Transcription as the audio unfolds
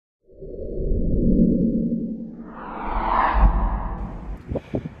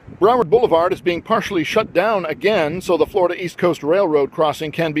Broward Boulevard is being partially shut down again so the Florida East Coast Railroad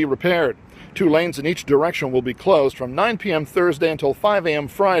crossing can be repaired. 2 lanes in each direction will be closed from 9 p.m. Thursday until 5 a.m.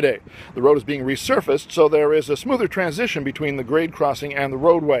 Friday. The road is being resurfaced, so there is a smoother transition between the grade crossing and the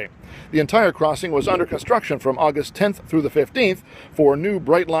roadway. The entire crossing was under construction from August 10th through the 15th for new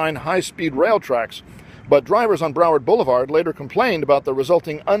Brightline high-speed rail tracks. But drivers on Broward Boulevard later complained about the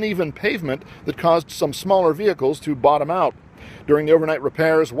resulting uneven pavement that caused some smaller vehicles to bottom out. During the overnight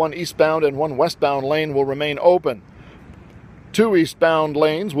repairs, 1 eastbound and 1 westbound lane will remain open. 2 eastbound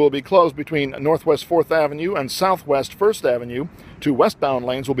lanes will be closed between Northwest 4th Avenue and Southwest 1st Avenue. 2 westbound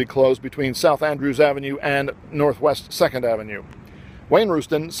lanes will be closed between South Andrews Avenue and Northwest 2nd Avenue. Wayne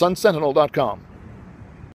Rooston, SunSentinel.com.